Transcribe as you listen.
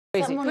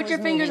Crazy. Put your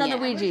fingers on the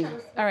Ouija.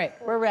 All right,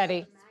 we're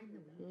ready.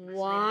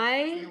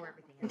 Why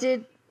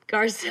did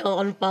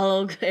Garcelle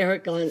unfollow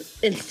Erika on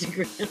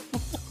Instagram?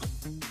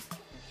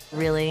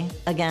 Really?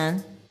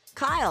 Again?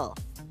 Kyle,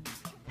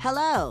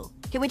 hello.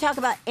 Can we talk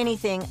about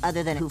anything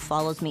other than who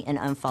follows me and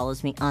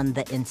unfollows me on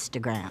the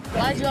Instagram?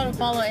 Why'd you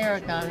unfollow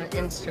Erika on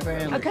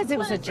Instagram? Because it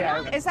was a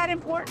joke. Is that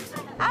important?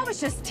 I was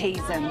just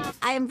teasing.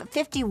 I am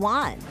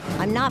 51.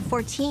 I'm not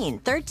 14,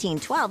 13,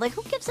 12. Like,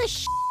 who gives a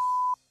shit?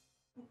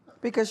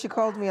 Because she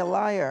called me a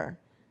liar.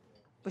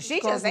 Well, she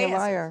Called just me a asked.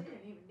 liar.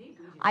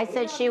 I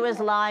said she was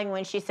lying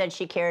when she said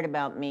she cared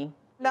about me.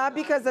 Not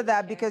because of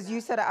that, because you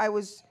said I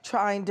was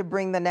trying to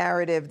bring the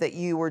narrative that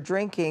you were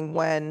drinking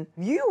when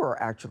you were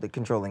actually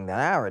controlling the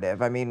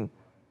narrative. I mean...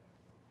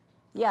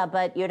 Yeah,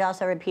 but you'd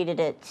also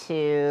repeated it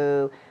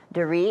to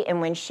Dorit,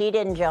 and when she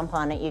didn't jump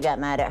on it, you got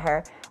mad at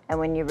her. And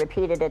when you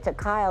repeated it to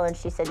Kyle, and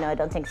she said, no, I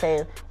don't think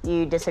so,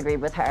 you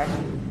disagreed with her.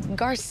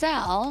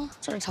 Garcelle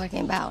started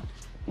talking about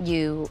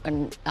you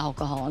and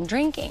alcohol and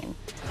drinking.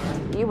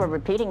 You were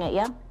repeating it,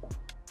 yeah?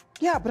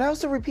 Yeah, but I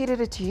also repeated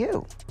it to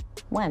you.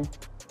 When?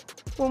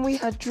 When we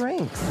had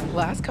drinks.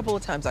 Last couple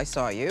of times I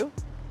saw you,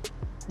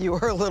 you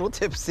were a little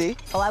tipsy.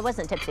 Oh, I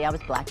wasn't tipsy, I was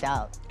blacked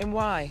out. And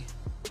why?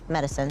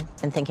 Medicine,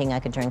 and thinking I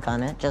could drink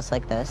on it, just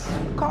like this.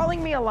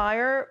 Calling me a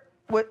liar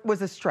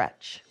was a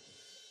stretch.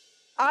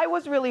 I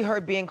was really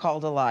hurt being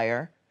called a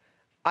liar.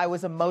 I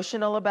was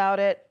emotional about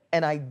it,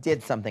 and I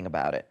did something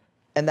about it.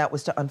 And that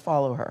was to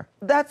unfollow her.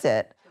 That's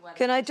it.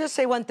 Can I just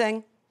say one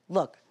thing?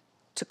 Look,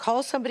 to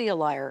call somebody a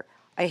liar,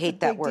 I hate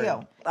that word.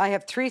 Deal. I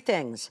have three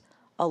things: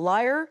 a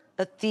liar,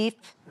 a thief,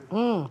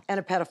 and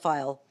a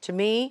pedophile. To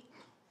me,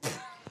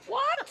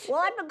 What? Well,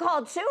 I've been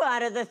called 2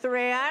 out of the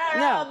 3. I don't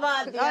know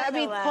about the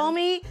other one. call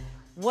me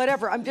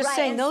whatever. I'm just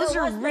saying, and those so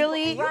are what's the-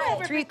 really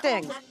right. three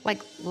things.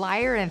 Like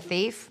liar and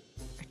thief,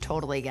 I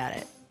totally get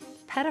it.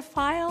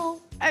 Pedophile?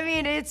 I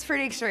mean, it's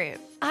pretty extreme.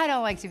 I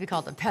don't like to be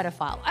called a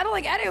pedophile. I don't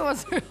like anyone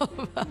to be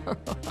called a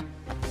pedophile.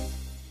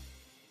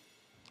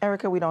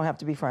 Erika, we don't have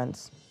to be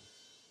friends.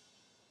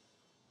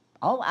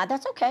 Oh,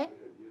 that's okay.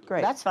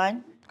 Great. That's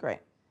fine. Great.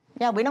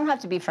 Yeah, we don't have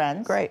to be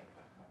friends. Great.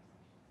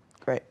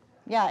 Great.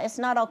 Yeah, it's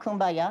not all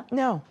kumbaya.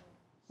 No.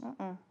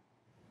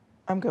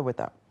 I'm good with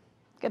that.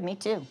 Good, me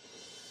too.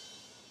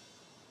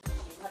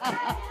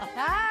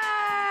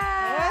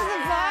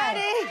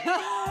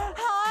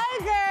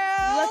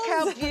 Look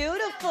how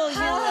beautiful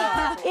you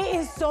look. It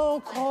is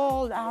so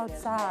cold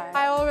outside.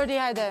 I already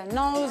had a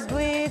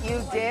nosebleed.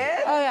 You did?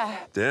 Oh, yeah.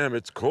 Damn,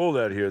 it's cold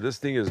out here. This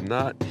thing is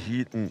not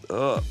heating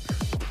up.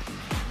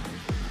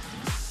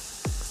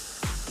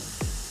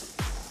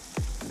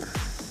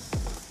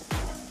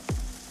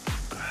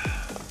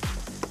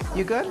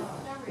 You good?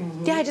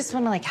 Yeah, I just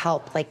want to like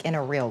help, like in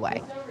a real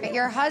way.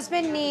 Your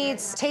husband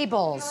needs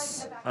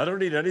tables. I don't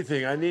need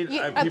anything. I need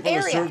An people to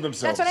area. serve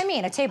themselves. That's what I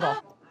mean, a table.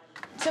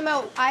 So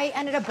Mo, I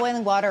ended up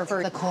boiling water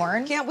for the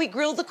corn. Can't we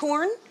grill the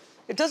corn?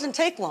 It doesn't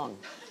take long.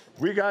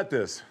 We got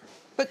this.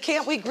 But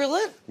can't we grill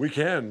it? We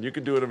can. You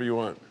can do whatever you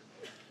want.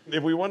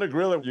 If we want to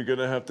grill it, you're going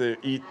to have to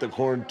eat the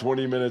corn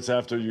 20 minutes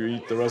after you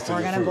eat the rest of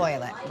We're the gonna food.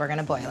 boil it. We're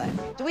gonna boil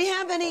it. Do we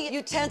have any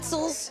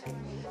utensils?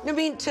 I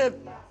mean, to...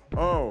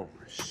 Oh,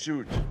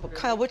 shoot.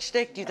 Kyle, which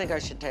steak do you think I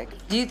should take?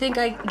 Do you think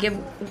I give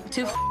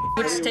 2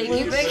 which steak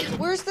you pick?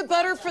 Where's the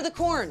butter for the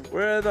corn?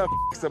 Where the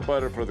f***'s the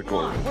butter for the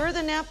corn? Where are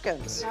the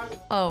napkins?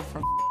 Oh,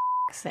 for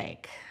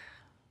sake.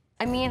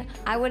 I mean,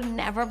 I would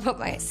never put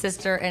my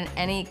sister in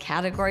any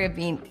category of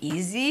being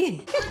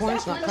easy.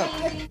 Corn's not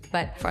cooked.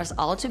 But for us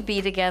all to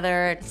be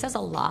together, it says a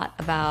lot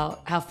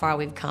about how far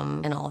we've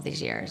come in all of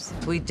these years.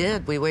 We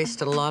did. We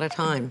wasted a lot of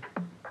time.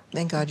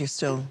 Thank God you're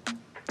still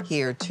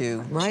here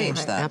to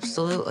change that.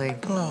 Absolutely.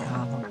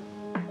 Oh.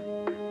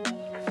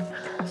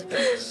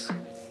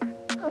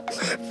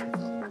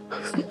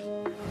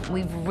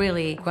 We've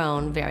really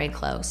grown very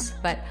close,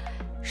 but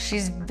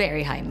she's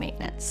very high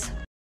maintenance.